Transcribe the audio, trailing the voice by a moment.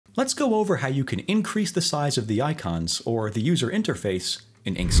Let's go over how you can increase the size of the icons, or the user interface,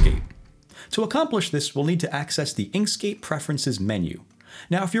 in Inkscape. To accomplish this, we'll need to access the Inkscape Preferences menu.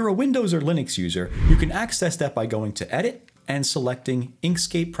 Now, if you're a Windows or Linux user, you can access that by going to Edit and selecting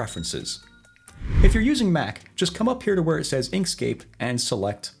Inkscape Preferences. If you're using Mac, just come up here to where it says Inkscape and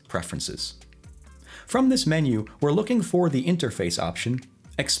select Preferences. From this menu, we're looking for the Interface option,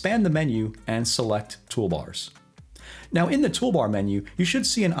 expand the menu, and select Toolbars. Now in the Toolbar menu, you should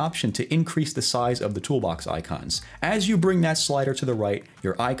see an option to increase the size of the toolbox icons. As you bring that slider to the right,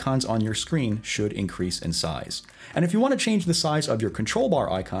 your icons on your screen should increase in size. And if you want to change the size of your control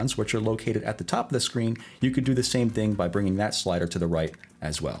bar icons, which are located at the top of the screen, you could do the same thing by bringing that slider to the right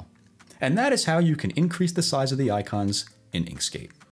as well. And that is how you can increase the size of the icons in Inkscape.